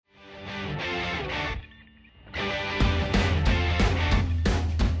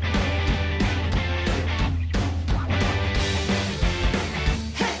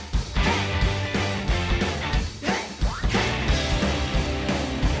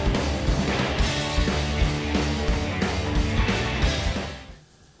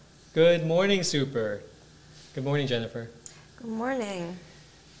Good morning, Super. Good morning, Jennifer. Good morning.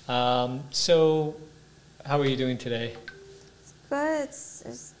 So, how are you doing today? Good.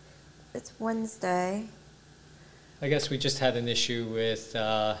 It's Wednesday. I guess we just had an issue with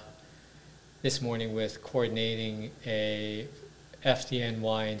this morning with coordinating a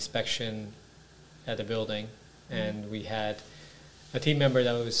FDNY inspection at the building, and we had a team member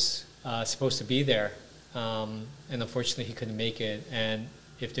that was supposed to be there, and unfortunately he couldn't make it. And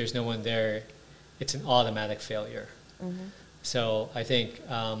if there's no one there, it's an automatic failure. So I think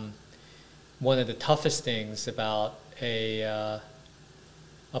one of the toughest things about a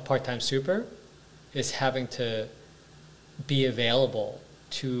part-time super is having to be available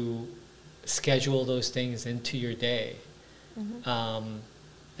to schedule those things into your day,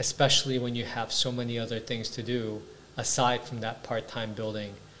 especially when you have so many other things to do aside from that part-time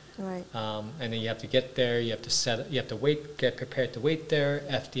building. Right. And then you have to get there, you have to wait, get prepared to wait there.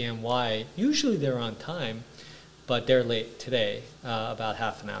 FDNY, usually they're on time, but they're late today, about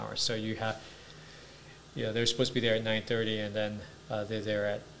half an hour. So they're supposed to be there at 9:30, and then they're there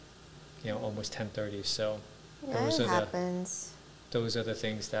at, almost 10:30. So Yeah, it happens. those are the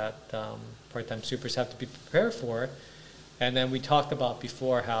things that part-time supers have to be prepared for. And then we talked about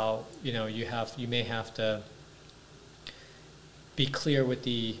before how you may have to be clear with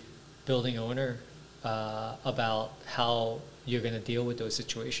the building owner about how you're going to deal with those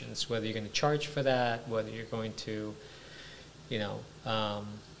situations, whether you're going to charge for that, whether you're going to,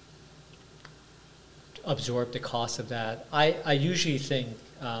 absorb the cost of that. I usually think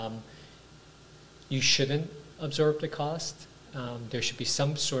you shouldn't absorb the cost. There should be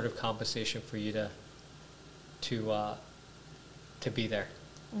some sort of compensation for you to be there.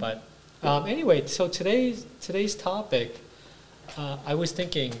 But anyway, so today's topic, I was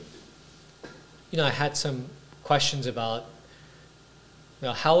thinking, I had some questions about,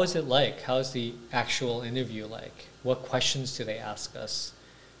 how is it like? How is the actual interview like? What questions do they ask us?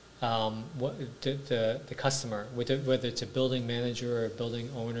 What the customer, whether it's a building manager or a building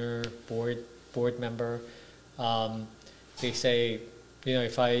owner, board member, they say,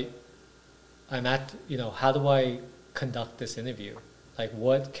 if I'm at, how do I conduct this interview? Like,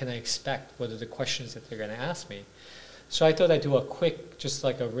 what can I expect? What are the questions that they're going to ask me? So I thought I'd do a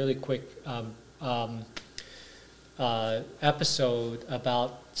really quick episode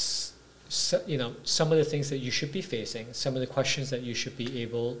about some of the things that you should be facing, some of the questions that you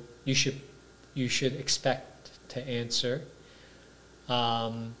should expect to answer.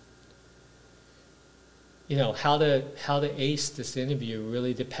 How to ace this interview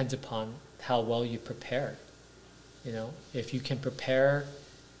really depends upon how well you prepare. If you can prepare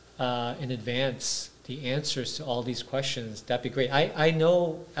in advance the answers to all these questions, that'd be great. I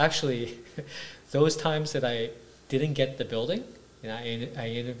know, actually, those times that I didn't get the building, I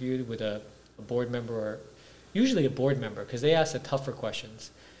interviewed with a board member, or usually a board member, because they ask the tougher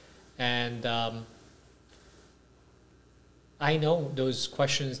questions. And I know those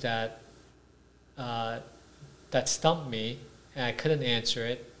questions that stumped me, and I couldn't answer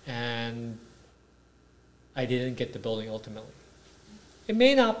it, and I didn't get the building ultimately. It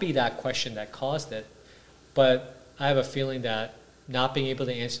may not be that question that caused it, but I have a feeling that not being able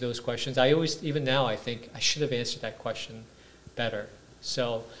to answer those questions, even now, I think I should have answered that question better.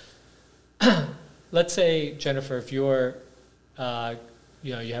 So let's say, Jennifer, if you're,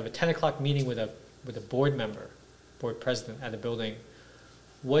 you have a 10 o'clock meeting with a board member, board president at a building,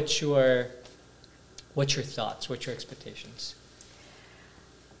 what's your thoughts? What's your expectations?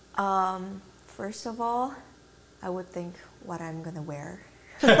 First of all, I would think what I'm gonna wear.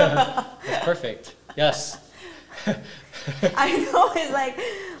 That's perfect. Yes. I know, it's like,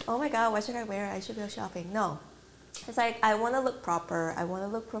 oh my God, what should I wear? I should go shopping. No, it's like I want to look proper. I want to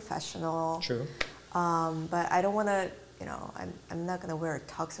look professional. True. But I don't want to. I'm not gonna wear a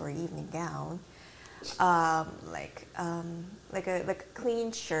tux or evening gown. Like a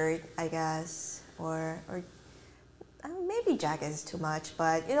clean shirt, I guess, or maybe jacket is too much,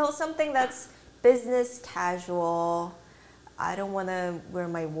 but something that's business casual. I don't want to wear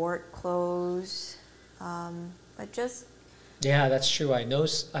my work clothes, but just. Yeah, that's true. I know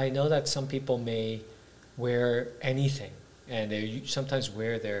that some people may wear anything, and they sometimes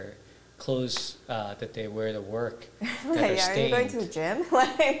wear their clothes that they wear to work that are stained. Are you going to the gym?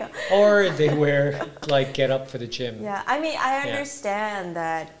 Or they wear, get up for the gym. Yeah, I mean, I understand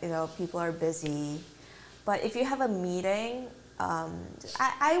that people are busy, but if you have a meeting,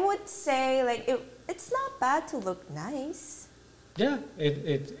 I would say it's not bad to look nice. Yeah,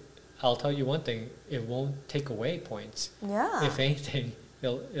 I'll tell you one thing, it won't take away points. Yeah. If anything,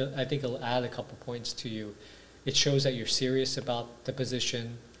 I think it'll add a couple points to you. It shows that you're serious about the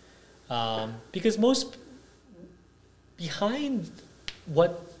position. Because most behind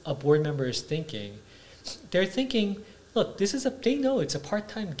what a board member is thinking, they're thinking, look, they know it's a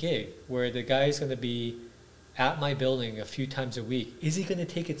part-time gig where the guy is going to be at my building a few times a week. Is he going to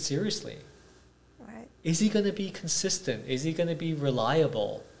take it seriously? Right. Is he going to be consistent? Is he going to be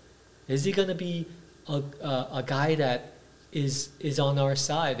reliable? Is he going to be a guy that is on our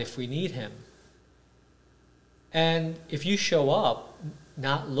side if we need him? And if you show up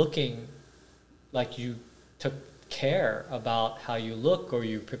not looking like you took care about how you look or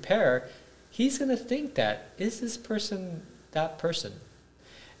you prepare, he's going to think that, is this person that person?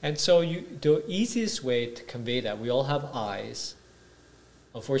 And so the easiest way to convey that, we all have eyes.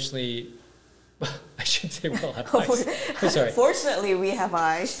 Unfortunately, I shouldn't say we all have eyes. I'm sorry. Fortunately, we have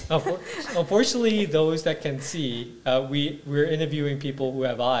eyes. Unfortunately, those that can see, we're interviewing people who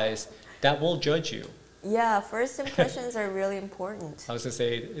have eyes that will judge you. Yeah, first impressions are really important. I was going to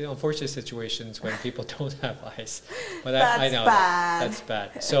say, unfortunate situations when people don't have eyes. But I That's know bad. that's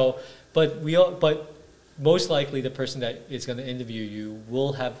bad. So, but most likely the person that is going to interview you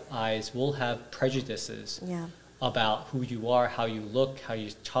will have eyes, will have prejudices Yeah. about who you are, how you look, how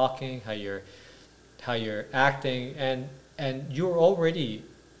you're talking, how you're acting, and you're already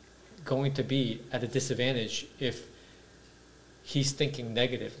going to be at a disadvantage if he's thinking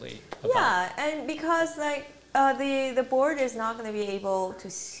negatively about. Yeah, and because like the board is not going to be able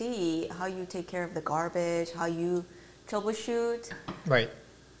to see how you take care of the garbage, how you troubleshoot. Right.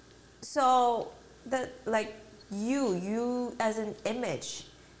 So that like you as an image,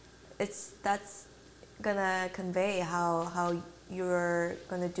 that's gonna convey how you're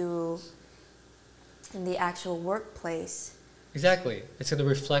gonna do in the actual workplace. Exactly. It's going to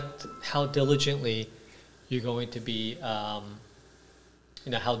reflect how diligently you're going to be, how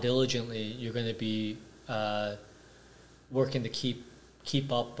diligently you're going to be working to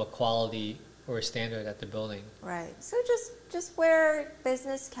keep up a quality or a standard at the building. Right. So just wear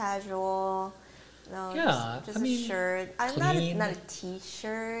business casual. No, Yeah, just I mean, a shirt. clean. Not a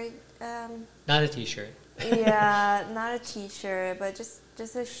t-shirt. Not a t-shirt. Yeah, not a t-shirt, but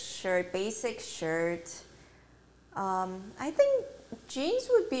just a shirt, basic shirt. I think jeans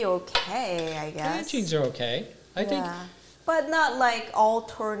would be okay, I Yeah, guess. jeans are okay. I think. But not like all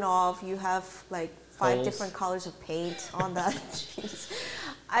torn off. You have like 5 Holes. different colors of paint on that jeans.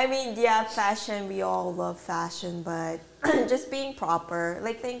 I mean, yeah, fashion. We all love fashion, but just being proper.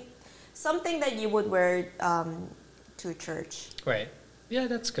 Like something that you would wear to a church. Right. Yeah,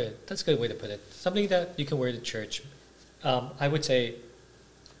 that's good. That's a good way to put it. Something that you can wear to church. I would say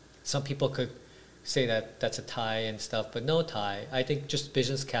some people could say that that's a tie and stuff, but no tie. I think just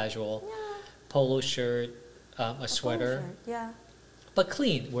business casual, Yeah. polo shirt, a polo sweater, shirt, yeah. but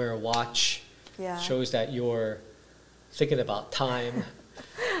clean. Wear a watch. Yeah. Shows that you're thinking about time.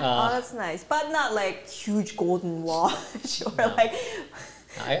 Oh, that's nice, but not like huge golden watch or No. like.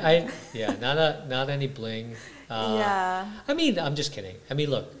 Yeah, not any bling. Yeah. I mean, I'm just kidding. I mean,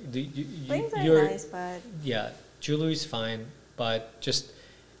 look, Things are you're, nice, but yeah, jewelry's fine, but just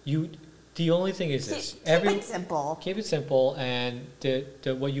you. The only thing is this: keep it simple. keep it simple, and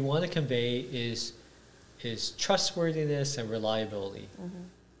what you want to convey is trustworthiness and reliability. Mm-hmm.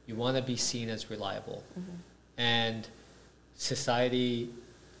 You want to be seen as reliable, and society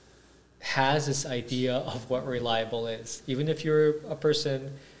has this idea of what reliable is. Even if you're a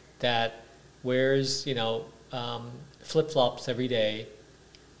person that wears, flip-flops every day,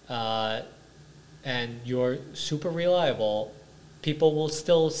 and you're super reliable, people will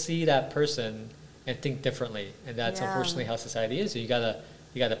still see that person and think differently, and that's Yeah. unfortunately how society is. You gotta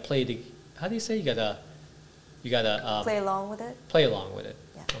play the. How do you say? You gotta Play along with it. play along with it.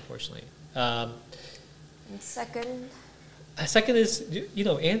 Yeah. Unfortunately. And second, Second is,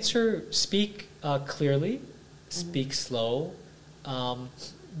 speak clearly, speak slow,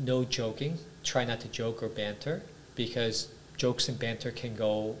 no joking. Try not to joke or banter, because jokes and banter can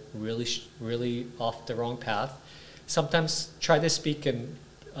go really, really off the wrong path. Sometimes try to speak in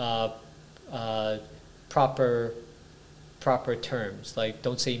proper terms, like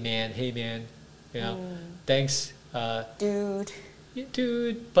don't say man, hey man, thanks, dude. yeah,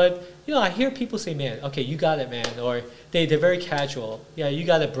 dude. But I hear people say man, okay, you got it, man, or they're very casual, yeah, you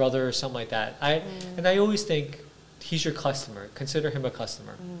got it, brother, or something like that. And I always think he's your customer, consider him a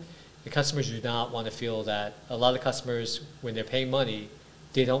customer. The customers do not want to feel that. A lot of customers, when they're paying money,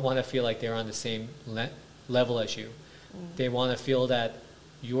 they don't want to feel like they're on the same level as you. They want to feel that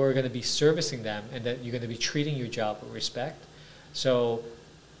you're going to be servicing them and that you're going to be treating your job with respect. So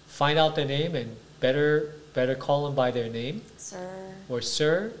find out their name, and better call them by their name, Sir. or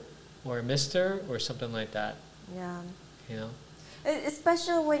sir, or mister, or something like that. Yeah.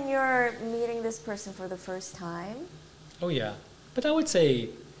 Especially when you're meeting this person for the first time. Oh yeah, but I would say,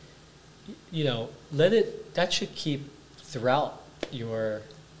 let it. That should keep throughout your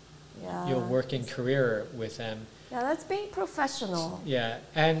Yeah. working career with them. Yeah, that's being professional. Yeah,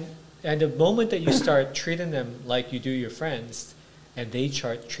 and the moment that you start treating them like you do your friends, and they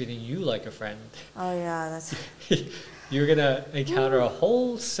start treating you like a friend, Oh yeah, that's you're gonna encounter a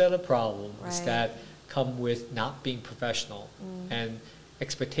whole set of problems Right. that come with not being professional, and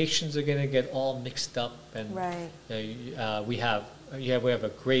expectations are gonna get all mixed up. And right. we have a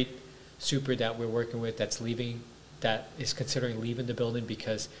great super that we're working with that's leaving, that is considering leaving the building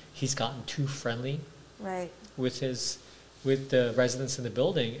because he's gotten too friendly Right. with the residents in the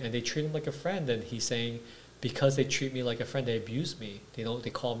building, and they treat him like a friend, and he's saying, because they treat me like a friend, they abuse me. They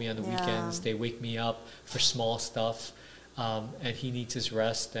call me on the Yeah. weekends, they wake me up for small stuff, and he needs his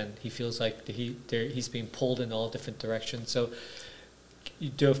rest, and he feels like he's being pulled in all different directions. So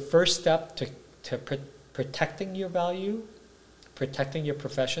the first step to protecting your value, protecting your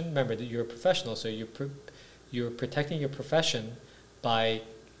profession, remember that you're a professional, so you're protecting your profession by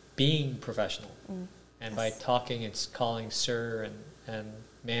being professional. And by Yes. talking and calling sir and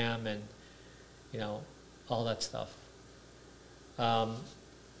ma'am and all that stuff.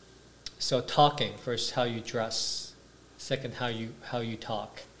 So talking, first how you dress, second how you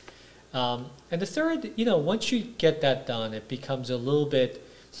talk, and the third, once you get that done, it becomes a little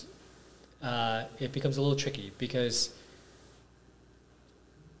tricky because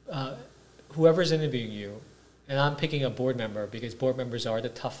whoever's interviewing you, and I'm picking a board member because board members are the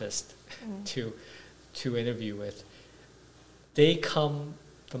toughest to interview with. They come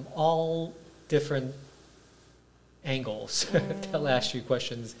from all different angles. They'll ask you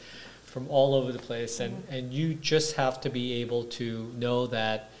questions from all over the place, and you just have to be able to know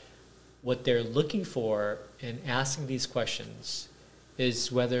that what they're looking for in asking these questions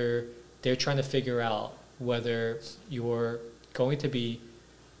is whether they're trying to figure out whether you're going to be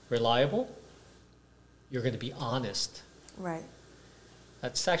reliable, you're going to be honest. Right.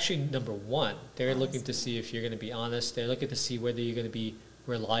 That's actually number one. They're looking to Honesty. see if you're going to be honest. They're looking to see whether you're going to be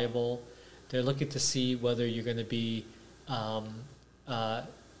reliable. They're looking to see whether you're going to be,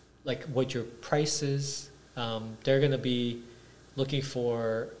 like what your price is. They're going to be looking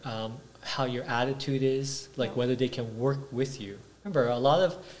for how your attitude is, like whether they can work with you. Remember, a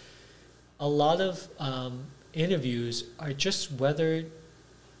lot of interviews are just whether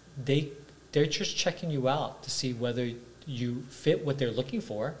they're just checking you out to see whether you fit what they're looking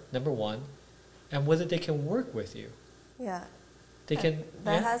for, number one, and whether they can work with you. Yeah. They can.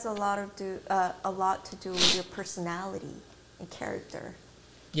 That yeah? has a lot to do with your personality and character.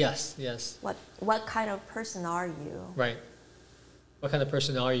 Yes, yes, What kind of person are you? right. What kind of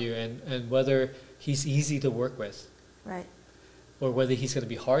person are you, and whether he's easy to work with, Right. or whether he's going to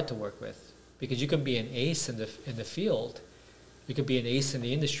be hard to work with, because you can be an ace in the field, you can be an ace in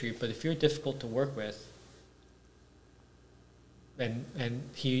the industry, but if you're difficult to work with, and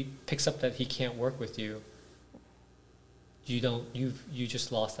he picks up that he can't work with you, you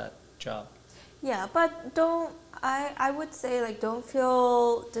just lost that job. Yeah, but I would say like don't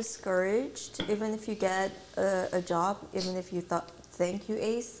feel discouraged even if you get a job, even if you think you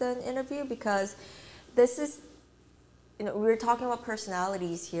aced an interview, because this is, we're talking about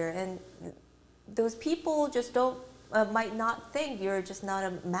personalities here, and those people just don't might not think you're just not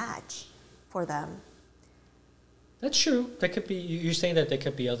a match for them. That's true. There could be. You're saying that there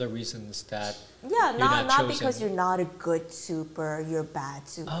could be other reasons that. Yeah, You're not not because chosen. you're not a good super, you're a bad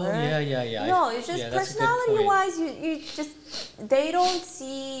super. Oh yeah. No, it's just yeah, that's a good personality point. wise, you just, they don't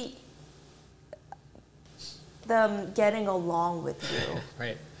see them getting along with you,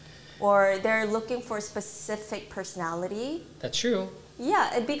 Right. or they're looking for a specific personality. That's true.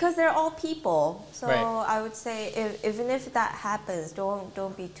 Yeah, because they're all people. So Right. I would say even if that happens,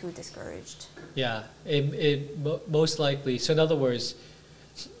 don't be too discouraged. Yeah. Most likely. So in other words,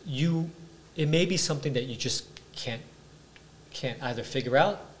 it may be something that you just can't either figure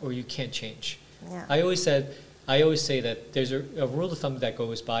out or you can't change. Yeah. I always say that there's a rule of thumb that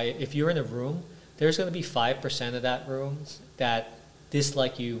goes by. If you're in a room, there's going to be 5% of that room that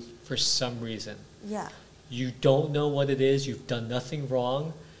dislike you for some reason. Yeah. You don't know what it is. You've done nothing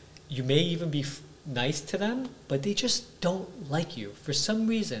wrong. You may even be nice to them, but they just don't like you for some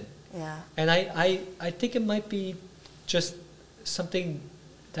reason. Yeah. And I think it might be just something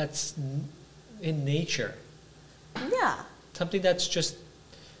that's in nature. Yeah. Something that's just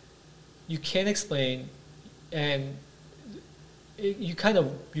you can't explain, and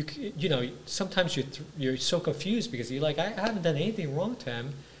sometimes you're so confused because you're like, I haven't done anything wrong to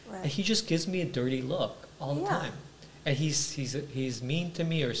him, Right. and he just gives me a dirty look all the Yeah. time. and he's mean to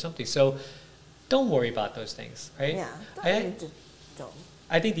me or something. So don't worry about those things, right? Yeah. I, Don't.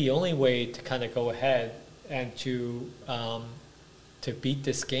 I think the only way to kind of go ahead and to beat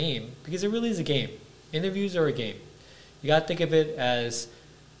this game, because it really is a game. Interviews are a game. You got to think of it as,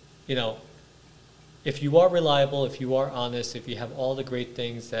 you know, if you are reliable, if you are honest, if you have all the great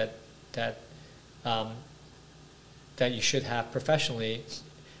things that that you should have professionally,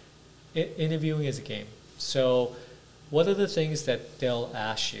 interviewing is a game. So, what are the things that they'll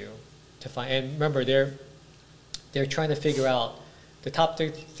ask you to find? And remember, they're trying to figure out the top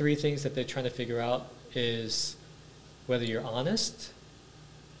three things that they're trying to figure out is whether you're honest,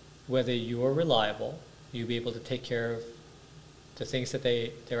 whether you are reliable, you'll be able to take care of the things that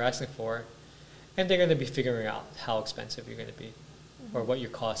they're asking for, and they're going to be figuring out how expensive you're going to be, or what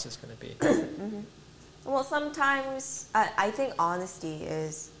your cost is going to be. Well, sometimes I think honesty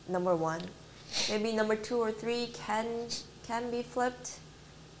is number one. Maybe number two or three can be flipped,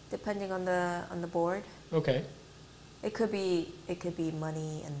 depending on the board. Okay. It could be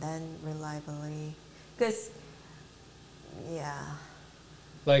money and then reliability, because yeah.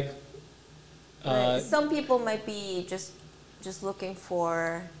 Like, Some people might be just looking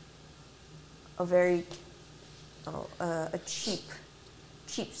for a very a cheap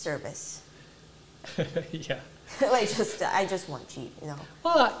service. yeah. Like I just want cheap, you know.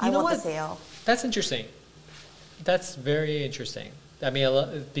 Well, I you know want what? the sale. That's interesting. That's very interesting. I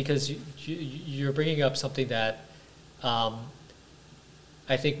mean, because you're bringing up something that I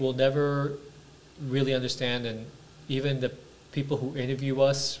think we'll never really understand, and even the people who interview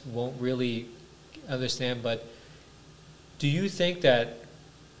us won't really understand. But do you think that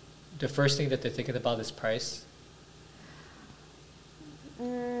the first thing that they're thinking about is price?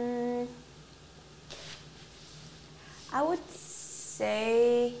 I would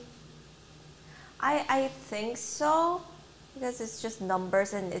say I think so, because it's just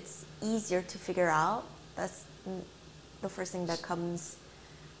numbers and it's easier to figure out. That's the first thing that comes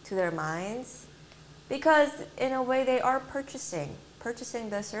to their minds, because in a way they are purchasing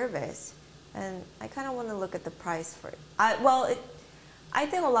the service, and I kind of want to look at the price first. I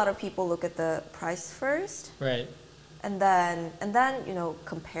think a lot of people look at the price first, Right. and then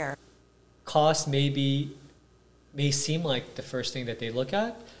compare. Cost may seem like the first thing that they look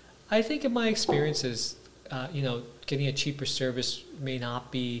at. I think in my experiences, getting a cheaper service may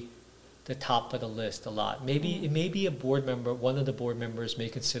not be the top of the list a lot. Maybe it may be a board member, one of the board members may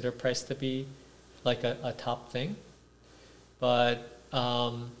consider price to be like a top thing. But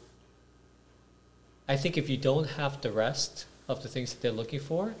I think if you don't have the rest of the things that they're looking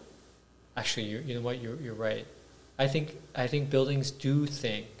for, actually, you know what, you're right. I think buildings do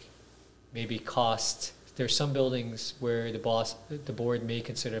think maybe cost. There's some buildings where the board may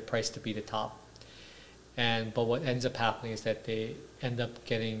consider price to be the top, but what ends up happening is that they end up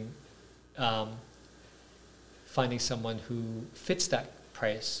finding someone who fits that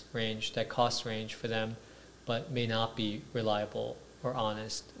price range, that cost range for them, but may not be reliable or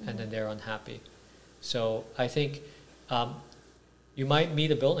honest, and then they're unhappy. So I think you might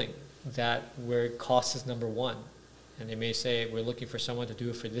meet a building where cost is number one, and they may say, we're looking for someone to do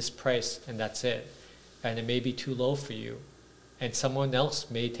it for this price, and that's it. And it may be too low for you, and someone else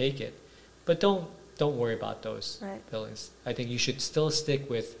may take it. But don't worry about those buildings. I think you should still stick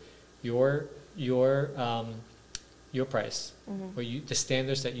with your price, or the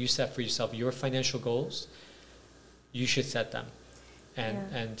standards that you set for yourself, your financial goals. You should set them,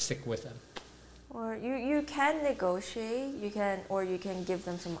 and stick with them. Or you can negotiate. You can give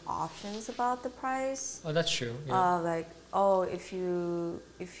them some options about the price. Oh, that's true. Yeah.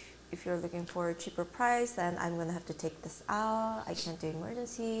 If you're looking for a cheaper price, then I'm gonna have to take this out. I can't do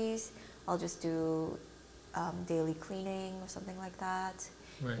emergencies. I'll just do daily cleaning or something like that.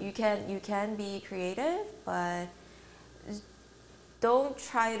 Right. You can be creative, but don't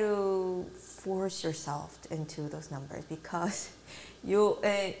try to force yourself into those numbers, because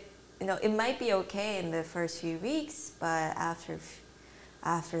it might be okay in the first few weeks, but after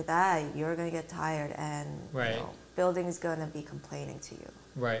that you're gonna get tired, and building is gonna be complaining to you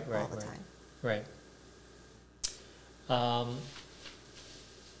all the time. Right.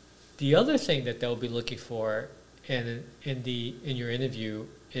 The other thing that they'll be looking for in your interview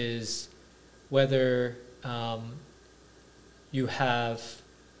is whether you have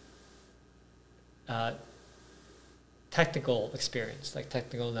technical experience, like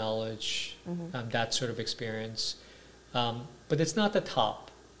technical knowledge, that sort of experience. But it's not the top.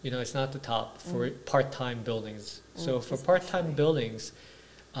 It's not the top for part-time buildings. So for part-time buildings,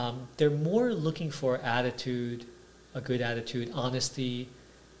 they're more looking for attitude, a good attitude, honesty,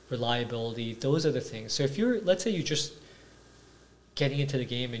 reliability. Those are the things. So if let's say you're just getting into the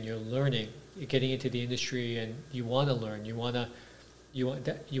game and you're learning, you're getting into the industry and you want to learn, you want to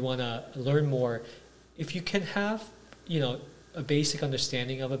learn more. If you can have, a basic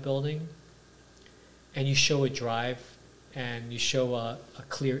understanding of a building, and you show a drive, and you show a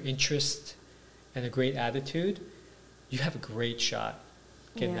clear interest and a great attitude, you have a great shot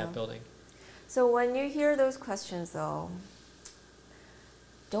getting that building. So when you hear those questions, though,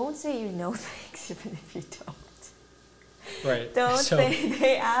 don't say you know things even if you don't. Right. Don't say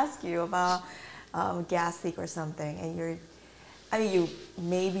they ask you about gas leak or something, and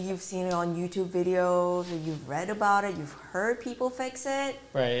maybe you've seen it on YouTube videos, or you've read about it, you've heard people fix it.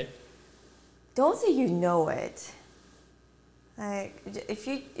 Right. Don't say you know it. Like, if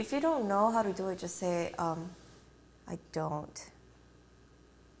you don't know how to do it, just say, I don't.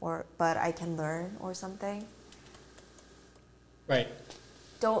 But I can learn or something. Right.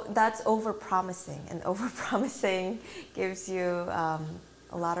 That's over-promising, and over-promising gives you a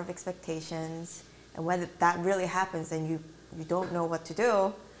lot of expectations. And when that really happens and you don't know what to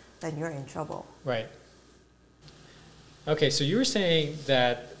do, then you're in trouble. Right. Okay, so you were saying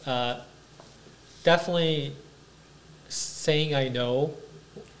that definitely saying I know,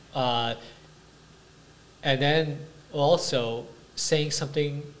 and then also saying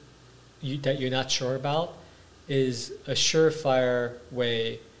something that you're not sure about is a surefire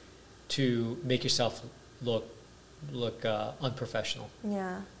way to make yourself look unprofessional.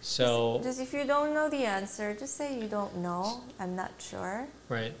 Yeah. So just if you don't know the answer, just say you don't know. I'm not sure.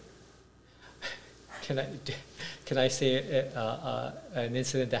 Right. Can I say an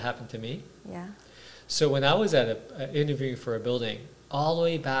incident that happened to me? Yeah. So when I was interviewing for a building, all the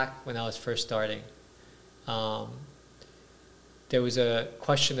way back when I was first starting, there was a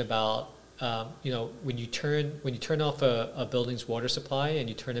question about when you turn off a building's water supply and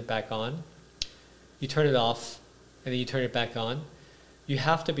you turn it back on, you turn it off and then you turn it back on. You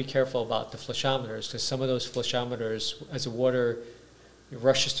have to be careful about the flushometers, because some of those flushometers, as the water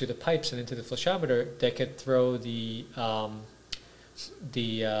rushes through the pipes and into the flushometer, they could throw the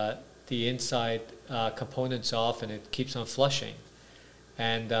inside components off, and it keeps on flushing.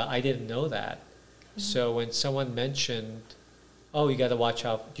 And I didn't know that. Mm-hmm. So when someone mentioned, oh, you got to watch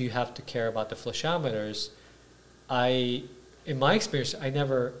out, you have to care about the flushometers, in my experience, I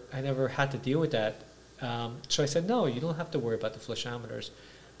never had to deal with that. So I said, no, you don't have to worry about the flushometers.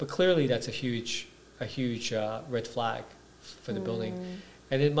 But clearly that's a huge red flag for the building.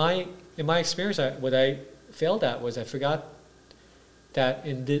 And in my experience, what I failed at was I forgot that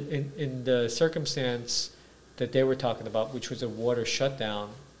in the circumstance that they were talking about, which was a water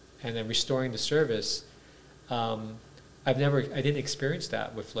shutdown and then restoring the service, I didn't experience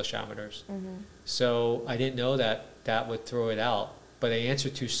that with flushometers. Mm-hmm. So I didn't know that would throw it out. But I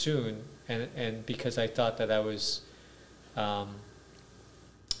answered too soon, and because I thought that I was, I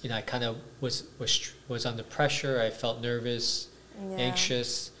kind of was under pressure. I felt nervous,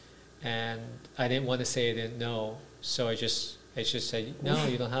 anxious, and I didn't want to say I didn't know. So I just said, no,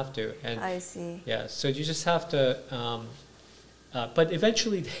 you don't have to. And I see. Yeah, so you just have to. But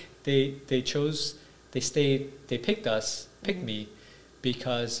eventually, they picked me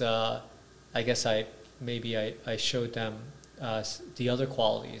because I guess I showed them the other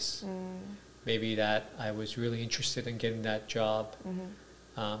qualities. Maybe that I was really interested in getting that job,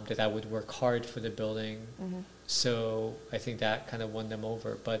 that I would work hard for the building. So I think that kind of won them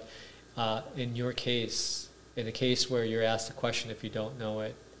over. But in your case, in a case where you're asked a question, if you don't know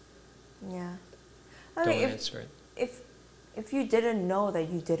it, don't answer it. If you didn't know that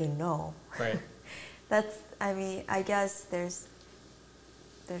you didn't know, right? I guess there's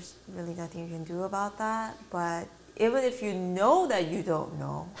really nothing you can do about that. But even if you know that you don't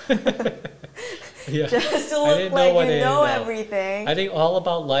know, just to look like you know everything. I think all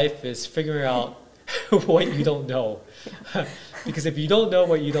about life is figuring out what you don't know. Because if you don't know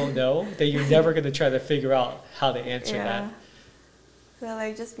what you don't know, then you're never going to try to figure out how to answer that.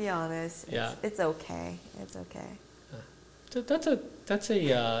 So just be honest. It's okay. It's okay. That's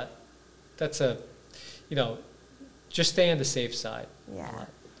a just stay on the safe side. Yeah.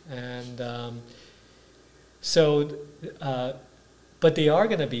 And but they are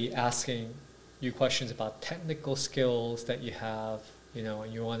going to be asking you questions about technical skills that you have,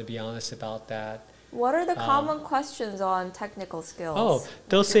 and you want to be honest about that. What are the common questions on technical skills? Oh,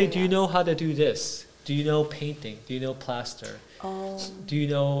 they'll say, do you know how to do this? Do you know painting? Do you know plaster? Do you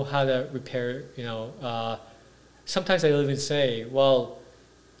know how to repair, sometimes they'll even say, well,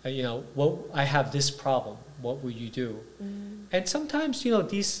 I have this problem. What will you do? And sometimes,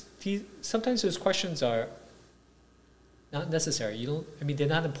 sometimes those questions are Not necessary. You don't. I mean, they're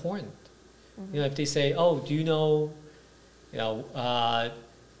not important. You know, if they say, "Oh, do you know, you know,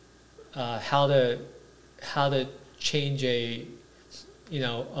 how to change a, you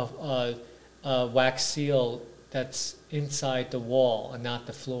know, a wax seal that's inside the wall and not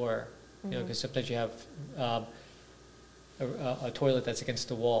the floor," you know, because sometimes you have a toilet that's against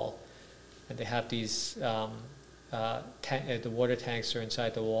the wall, and they have these the water tanks are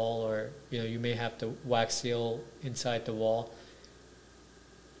inside the wall, or you know, you may have the wax seal inside the wall,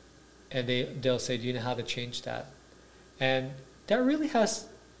 and they'll say, "Do you know how to change that?" And that really has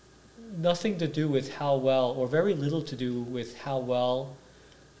nothing to do with how well, or very little to do with how well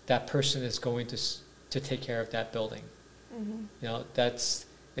that person is going to take care of that building. You know,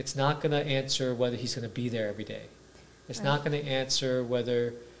 it's not going to answer whether he's going to be there every day. It's not going to answer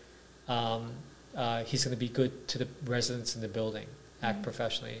whether he's going to be good to the residents in the building, act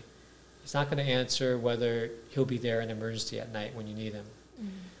professionally. It's not going to answer whether he'll be there in emergency at night when you need him.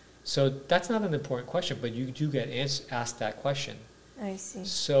 So that's not an important question, but you do get asked that question. I see.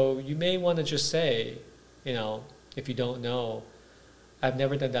 So you may want to just say, you know, if you don't know, "I've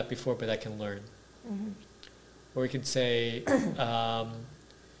never done that before, but I can learn." Or you can say,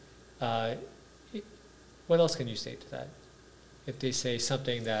 what else can you say to that? If they say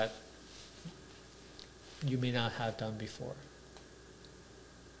something that you may not have done before.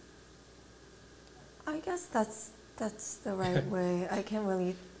 I guess that's the right way. I can't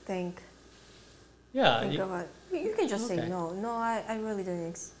really think Yeah. about. You can just say Okay. no. No, I really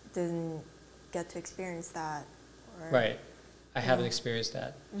didn't get to experience that. Or, Right. I haven't Yeah. experienced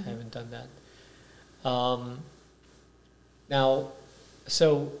that. I haven't done that. Now,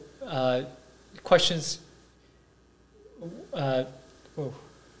 so questions.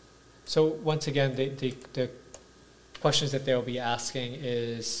 So once again, the questions that they'll be asking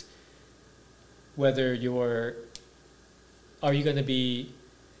is whether are you going to be,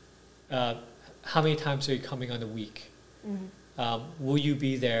 how many times are you coming on a week? Will you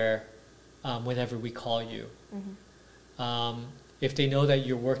be there whenever we call you? If they know that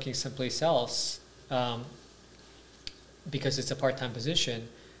you're working someplace else, because it's a part-time position,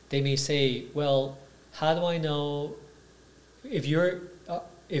 they may say, "Well, how do I know if you're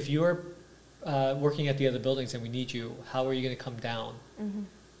working at the other buildings and we need you? How are you going to come down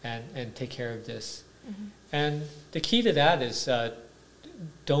and take care of this?" And the key to that is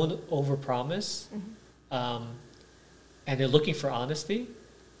don't overpromise. And they're looking for honesty.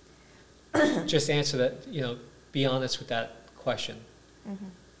 Just answer that. You know, be honest with that question.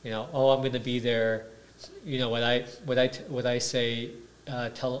 You know, "Oh, I'm going to be there." You know, what I say,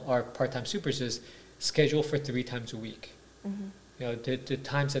 tell our part-time supers is schedule for 3 times a week. You know, the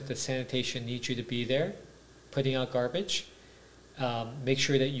times that the sanitation needs you to be there, putting out garbage, make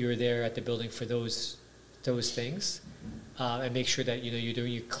sure that you're there at the building for those things, and make sure that, you know, you're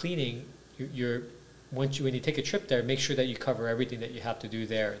doing your cleaning. When you take a trip there, make sure that you cover everything that you have to do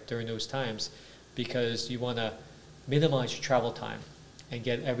there during those times, because you want to minimize your travel time and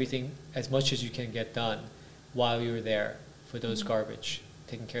get everything, as much as you can get done while you're there for those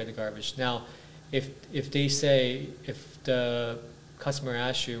taking care of the garbage. Now, if the customer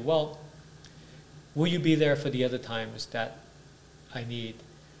asks you, "Well, will you be there for the other times that I need?"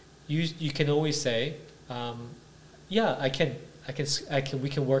 You can always say, "Yeah, I can. We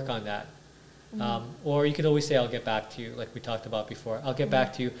can work on that." Or you can always say, "I'll get back to you," like we talked about before. "I'll get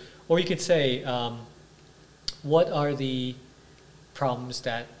back to you." Or you could say, "What are the problems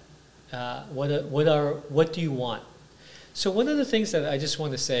that? What do you want?" So one of the things that I just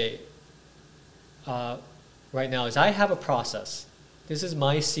want to say right now is I have a process. This is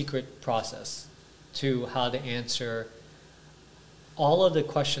my secret process to how to answer all of the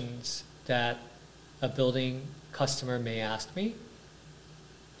questions that a building customer may ask me,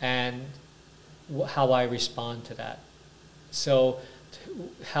 and how I respond to that. So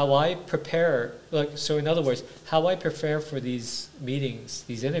how I prepare, so in other words, how I prepare for these meetings,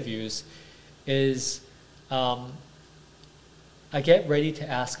 these interviews, is I get ready to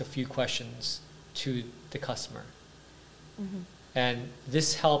ask a few questions to the customer. And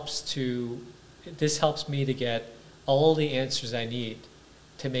this helps me to get all the answers I need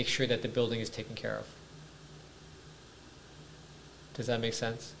to make sure that the building is taken care of. Does that make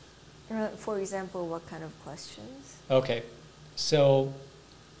sense? For example, what kind of questions? Okay, so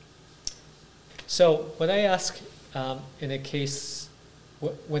what I ask in a case,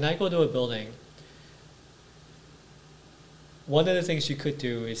 when I go to a building, one of the things you could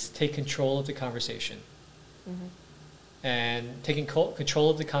do is take control of the conversation. And taking control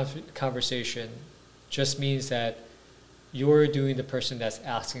of the conversation just means that you're doing the person that's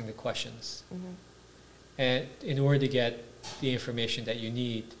asking the questions. and in order to get the information that you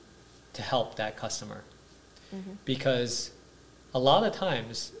need to help that customer. Because a lot of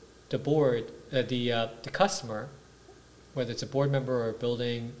times the customer, whether it's a board member or a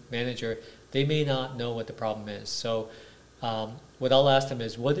building manager, they may not know what the problem is. So what I'll ask them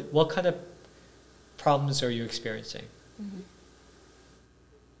is, what kind of problems are you experiencing?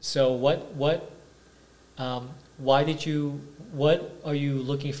 So what are you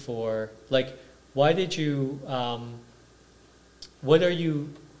looking for? Like, why did you, what are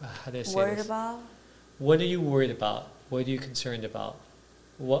you, how do I say Worried this? about? What are you worried about? What are you concerned about?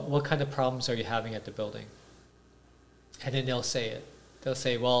 What kind of problems are you having at the building? And then they'll say it. They'll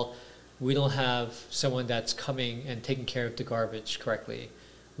say, well, we don't have someone that's coming and taking care of the garbage correctly.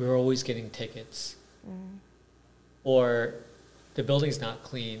 We're always getting tickets. Or the building's not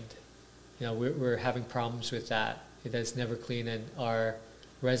cleaned. You know, we're having problems with that. It's never clean, and our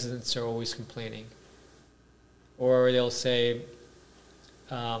residents are always complaining. Or they'll say,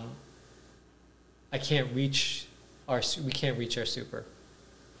 we can't reach our super.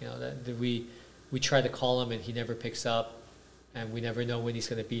 You know, that we try to call him and he never picks up, and we never know when he's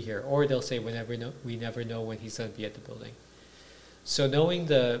going to be here. Or they'll say we never know when he's going to be at the building. So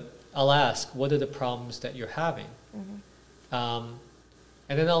I'll ask, what are the problems that you're having?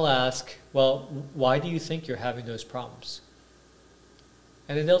 And then I'll ask, well, why do you think you're having those problems?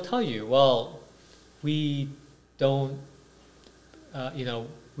 And then they'll tell you, well, we don't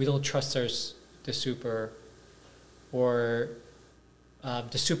trust the super, or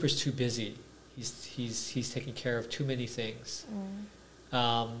the super's too busy. He's taking care of too many things.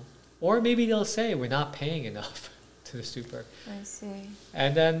 Or maybe they'll say we're not paying enough to the super. I see.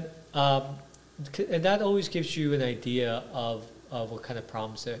 And then and that always gives you an idea of what kind of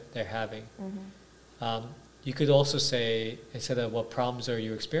problems they're having. You could also say, instead of what problems are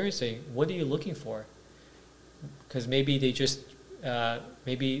you experiencing, what are you looking for? Because maybe they just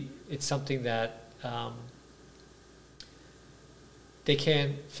maybe it's something that they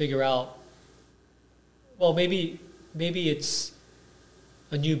can't figure out. Well, maybe it's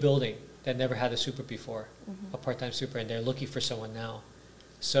a new building that never had a super before, a part-time super, and they're looking for someone now.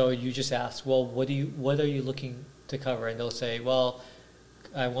 So you just ask, well, what are you looking to cover? And they'll say, well,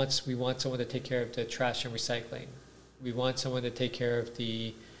 we want someone to take care of the trash and recycling. We want someone to take care of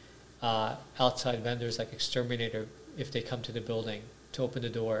the outside vendors like exterminator if they come to the building, to open the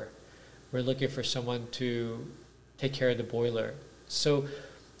door. We're looking for someone to take care of the boiler. So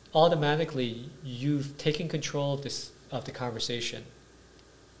automatically you've taken control of the conversation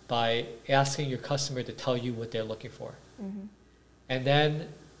by asking your customer to tell you what they're looking for. And then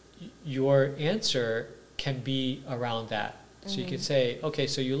your answer can be around that. So you could say, okay,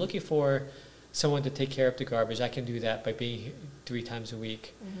 so you're looking for someone to take care of the garbage. I can do that by being here 3 times a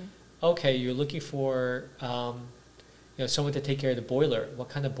week. Okay, you're looking for someone to take care of the boiler. What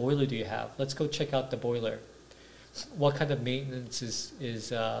kind of boiler do you have? Let's go check out the boiler. What kind of maintenance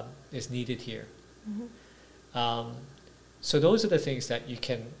is needed here? So those are the things that you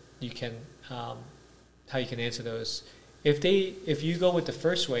can how you can answer those. If you go with the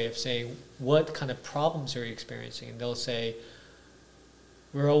first way of saying, what kind of problems are you experiencing? And they'll say,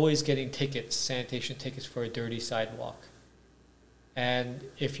 we're always getting tickets, sanitation tickets for a dirty sidewalk. And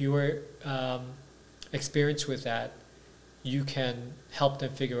if you are experienced with that, you can help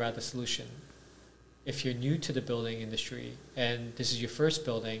them figure out the solution. If you're new to the building industry and this is your first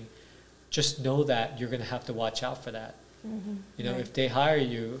building, just know that you're going to have to watch out for that. Right. If they hire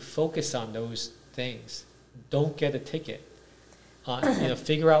you, focus on those things. Don't get a ticket.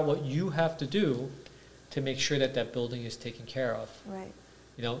 Figure out what you have to do to make sure that building is taken care of. Right.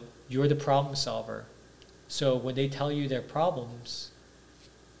 You're the problem solver. So when they tell you their problems,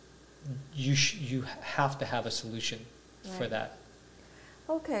 you have to have a solution for that.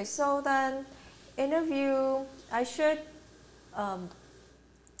 Okay, so then I should kind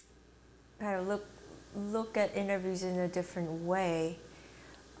of look at interviews in a different way.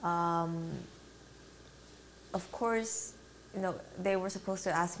 Of course, they were supposed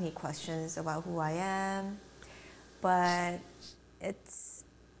to ask me questions about who I am, but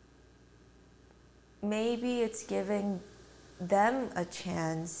maybe it's giving them a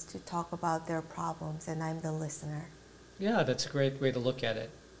chance to talk about their problems, and I'm the listener. Yeah, that's a great way to look at it.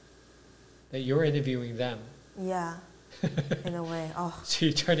 That you're interviewing them. Yeah, in a way. Oh. So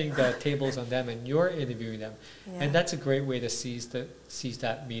you're turning the tables on them and you're interviewing them. Yeah. And that's a great way to seize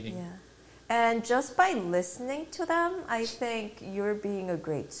that meeting. Yeah. And just by listening to them, I think you're being a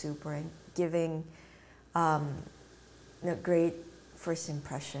great super and giving great first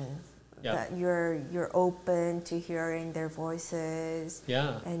impression. Yeah. that you're open to hearing their voices,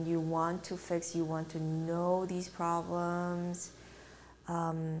 Yeah. and you want to fix, you want to know these problems.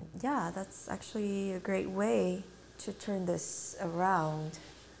 Yeah, that's actually a great way to turn this around.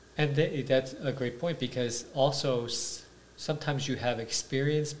 And that's a great point, because also sometimes you have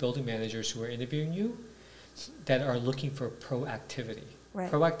experienced building managers who are interviewing you that are looking for proactivity.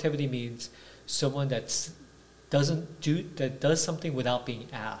 Right. Proactivity means someone that does something without being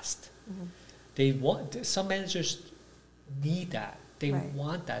asked. Mhm. They want, some managers need that. They Right.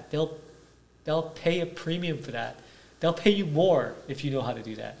 want that. They'll pay a premium for that. They'll pay you more if you know how to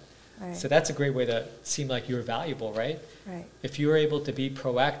do that. Right. So that's a great way to seem like you're valuable, right? Right. If you're able to be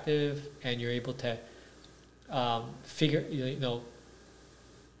proactive and you're able to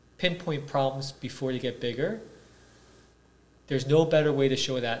pinpoint problems before they get bigger, there's no better way to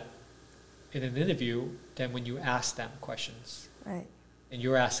show that in an interview than when you ask them questions. Right. And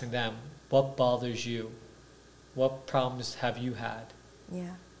you're asking them, what bothers you? What problems have you had?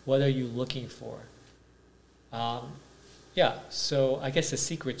 Yeah. What are you looking for? Yeah, so I guess the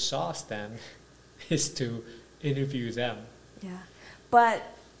secret sauce then is to interview them. Yeah. But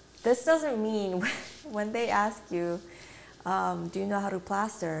this doesn't mean when they ask you, do you know how to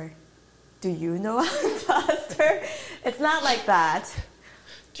plaster? Do you know how to plaster? It's not like that.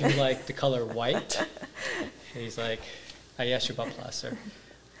 Do you like the color white? And he's like, I asked you about plaster.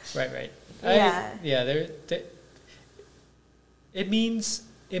 Right. Yeah. It means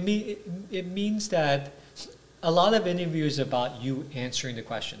that a lot of interviews about you answering the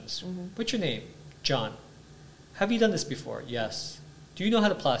questions. Mhm. What's your name? John. Have you done this before? Yes. Do you know how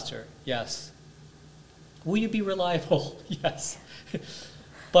to plaster? Yes. Will you be reliable? Yes.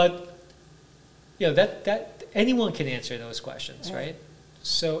 But that anyone can answer those questions, right?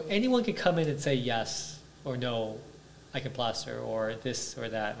 So anyone can come in and say yes or no, I can plaster, or this or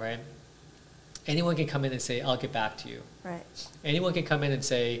that, right? Anyone can come in and say, I'll get back to you. Right. Anyone can come in and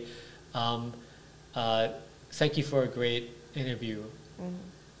say, thank you for a great interview. Mhm.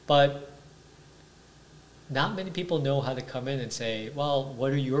 But not many people know how to come in and say, well,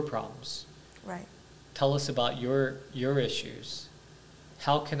 what are your problems? Right. Tell us about your issues.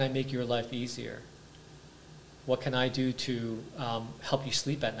 How can I make your life easier? What can I do to help you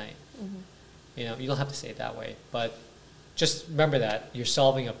sleep at night? Mhm. You don't have to say it that way, but just remember that you're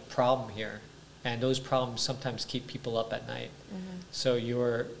solving a problem here, and those problems sometimes keep people up at night. Mhm. So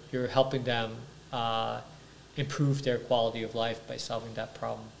you're helping them improve their quality of life by solving that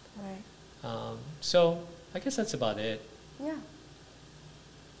problem. Right. So I guess that's about it Yeah.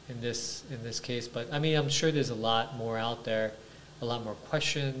 in this case. But I mean, I'm sure there's a lot more out there, a lot more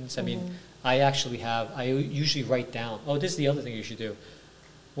questions. I mean, I usually write down. Oh, this is the other thing you should do.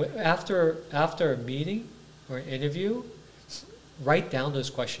 After a meeting or an interview, write down those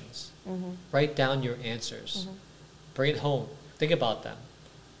questions. Mhm. Write down your answers. Mhm. Bring it home. Think about them.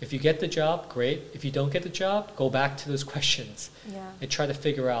 If you get the job, great. If you don't get the job, go back to those questions Yeah. and try to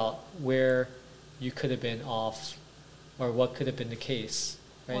figure out where you could have been off, or what could have been the case,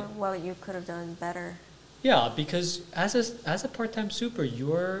 right? Well, you could have done better. Yeah, because as a part-time super,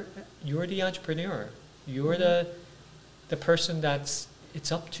 you're the entrepreneur. You're the person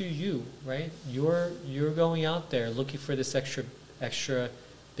it's up to you, right? You're going out there looking for this extra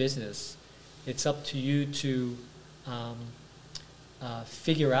business. It's up to you to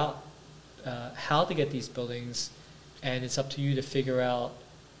figure out how to get these buildings, and it's up to you to figure out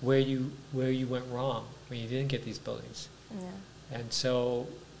where you went wrong when you didn't get these buildings. Yeah. And so,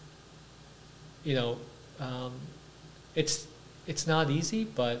 it's not easy,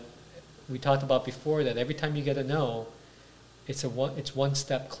 but we talked about before that every time you get a no, it's one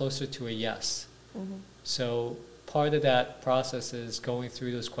step closer to a yes. Mhm. So part of that process is going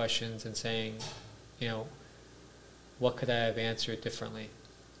through those questions and saying, what could I have answered differently?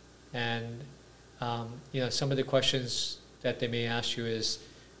 And some of the questions that they may ask you is,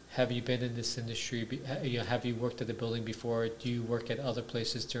 have you been in this industry? Have you worked at the building before? Do you work at other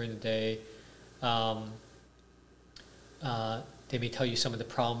places during the day? They may tell you some of the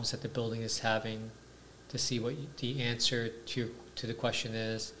problems that the building is having to see what the answer to the question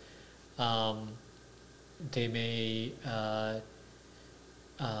is. They may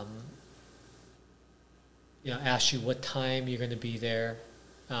ask you what time you're going to be there,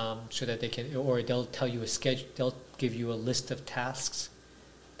 so that they can, or they'll tell you a schedule. They'll give you a list of tasks.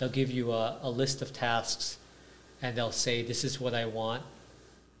 They'll give you a list of tasks, and they'll say, this is what I want.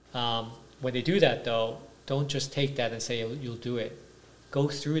 When they do that, though, don't just take that and say you'll do it. Go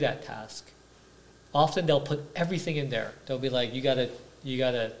through that task. Often they'll put everything in there. They'll be like, you gotta,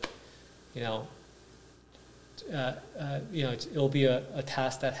 it'll be a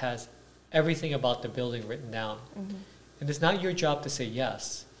task that has everything about the building written down. Mm-hmm. And it's not your job to say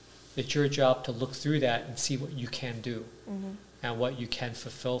yes. It's your job to look through that and see what you can do Mm-hmm. and what you can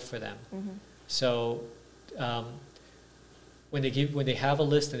fulfill for them. Mm-hmm. So when they have a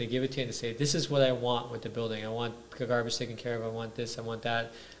list and they give it to you and they say, this is what I want with the building. I want the garbage taken care of. I want this. I want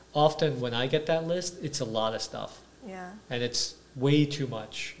that. Often when I get that list, it's a lot of stuff. Yeah. And it's way too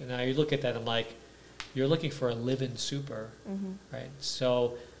much. And I look at that, I'm like, you're looking for a live-in super, Mm-hmm. right?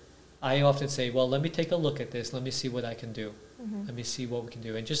 So I often say, well, let me take a look at this. Let me see what I can do. Mm-hmm. Let me see what we can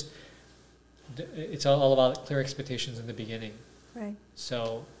do. And just, it's all about clear expectations in the beginning. Right.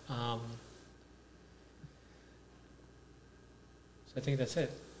 So I think that's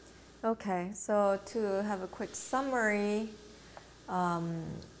it. Okay, so to have a quick summary,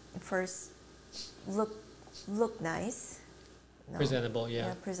 first, look nice. No. Presentable,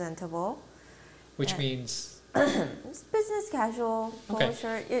 yeah. Presentable. Which and- means, It's business casual, polo Okay,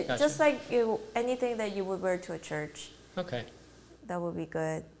 shirt. gotcha. Just like anything that you would wear to a church, okay. that would be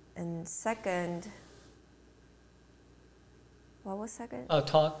good. And second, what was second?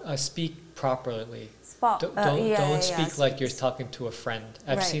 Speak properly. Spot. Don't speak like you're talking to a friend.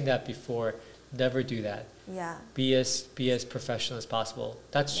 I've Right. seen that before. Never do that. Yeah. Be as professional as possible.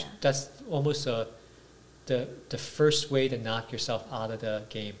 That's almost the first way to knock yourself out of the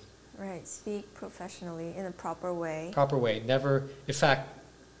game. Right. Speak professionally in a proper way. Proper way. Never. In fact,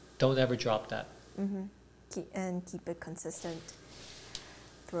 don't ever drop that. Mm-hmm. Keep it consistent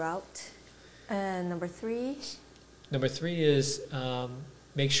throughout. And number 3. Number 3 is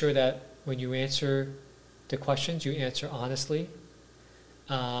make sure that when you answer the questions, you answer honestly.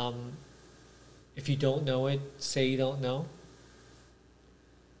 If you don't know it, say you don't know.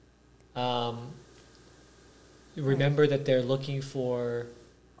 Remember that they're looking for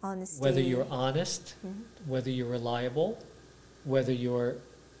Honesty. whether you're honest, Mm-hmm. whether you're reliable, whether your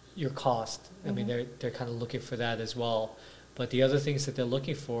cost. I mean, they're kind of looking for that as well. But the other things that they're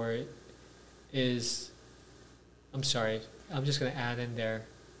looking for is, I'm sorry, I'm just going to add in there,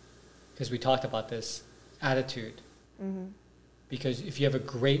 because we talked about this, attitude. Mm-hmm. Because if you have a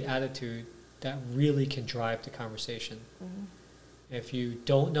great attitude, that really can drive the conversation. Mm-hmm. If you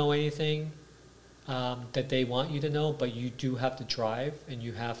don't know anything that they want you to know, but you do have the drive and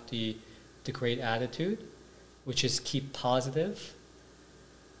you have the great attitude, which is keep positive,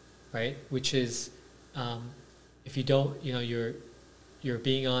 right? Which is if you don't, you're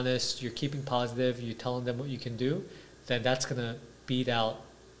being honest, you're keeping positive, you're telling them what you can do, then that's going to beat out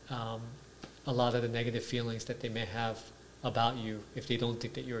a lot of the negative feelings that they may have about you if they don't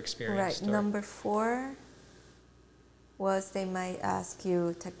think that you're experienced. Right. Number 4 was they might ask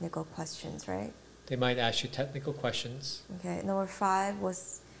you technical questions, right? They might ask you technical questions. Okay. Number 5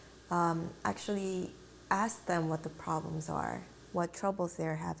 was actually ask them what the problems are, what troubles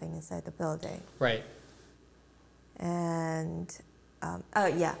they're having inside the building. Right. And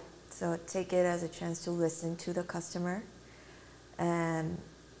so take it as a chance to listen to the customer. And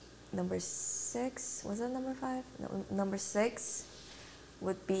number 6, was that number 5? No, number 6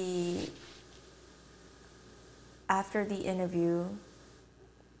 would be after the interview,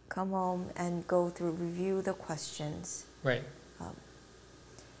 come home and review the questions. Right.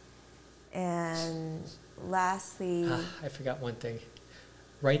 And lastly, I forgot one thing.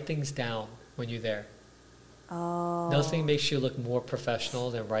 Write things down when you're there. oh, Nothing makes you look more professional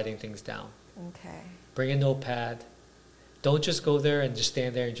than writing things down. okay. Bring a notepad. Don't just go there and just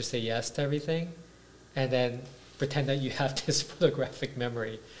stand there and just say yes to everything and then pretend that you have this photographic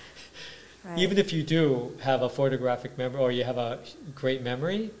memory. Right. Even if you do have a photographic memory or you have a great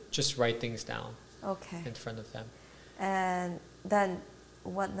memory, just write things down Okay. in front of them. And then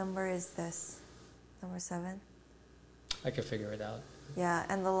what number is this? Number 7? I can figure it out. Yeah,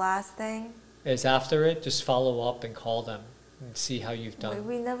 and the last thing, Is after it, just follow up and call them and see how you've done.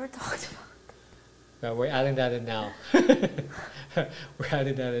 we never talked about Well, we're adding that in now. We're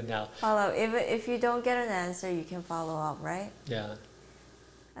adding that in now. follow. If you don't get an answer, you can follow up, right? Yeah.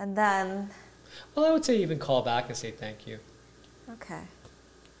 And then, Well, I would say even call back and say thank you. okay.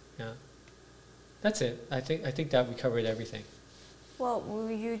 Yeah. That's it. I think that we covered everything. Well,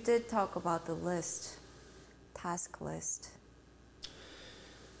 you did talk about the list, task list.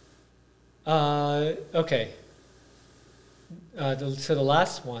 Okay. So the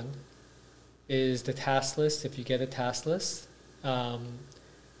last one is the task list. If you get a task list,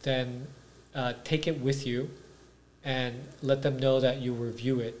 then take it with you and let them know that you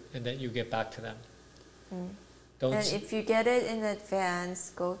review it and that you get back to them. Don't And if you get it in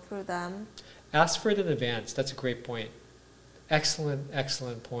advance, go through them. ask for it in advance. That's a great point.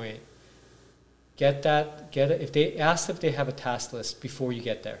 Excellent point. Get it. If they have a task list before you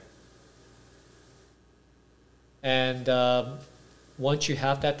get there. And once you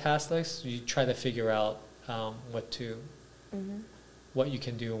have that task list, you try to figure out Mm-hmm. what you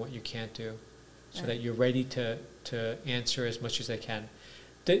can do and what you can't do, so Right. that you're ready to answer as much as they can.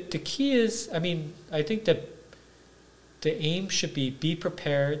 The key is, I mean, I think that the aim should be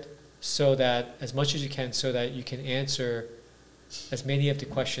prepared so that as much as you can, so that you can answer as many of the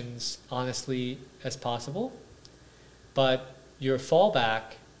questions honestly as possible. But your fallback,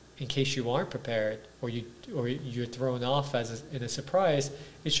 in case you aren't prepared or you're thrown off in a surprise,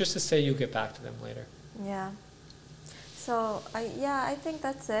 is just to say you'll get back to them later. Yeah. So I think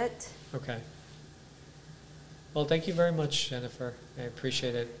that's it. Okay. Well, thank you very much, Jennifer. I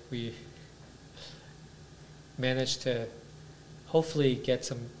appreciate it. We managed to hopefully get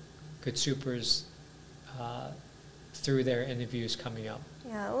some good supers through their interviews coming up.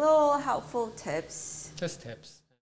 Yeah, little helpful tips. Just tips.